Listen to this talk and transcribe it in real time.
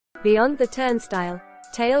Beyond the turnstile,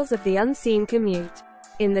 tales of the unseen commute.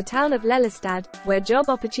 In the town of Lelystad, where job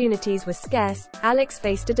opportunities were scarce, Alex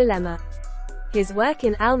faced a dilemma. His work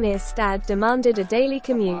in Almere demanded a daily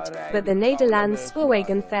commute, but the Netherlands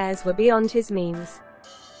spoorwegen fares were beyond his means.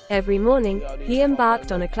 Every morning, he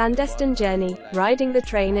embarked on a clandestine journey, riding the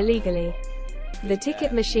train illegally. The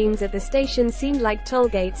ticket machines at the station seemed like toll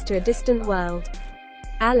gates to a distant world.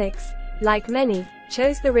 Alex, like many,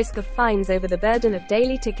 chose the risk of fines over the burden of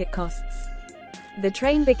daily ticket costs. The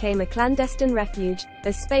train became a clandestine refuge,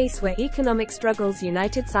 a space where economic struggles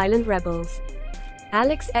united silent rebels.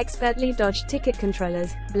 Alex expertly dodged ticket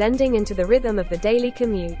controllers, blending into the rhythm of the daily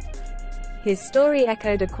commute. His story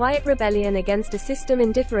echoed a quiet rebellion against a system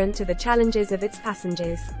indifferent to the challenges of its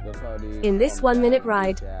passengers. In this one-minute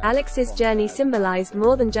ride, Alex's journey symbolized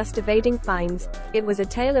more than just evading fines. It was a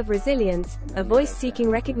tale of resilience, a voice seeking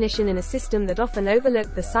recognition in a system that often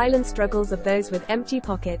overlooked the silent struggles of those with empty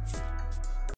pockets.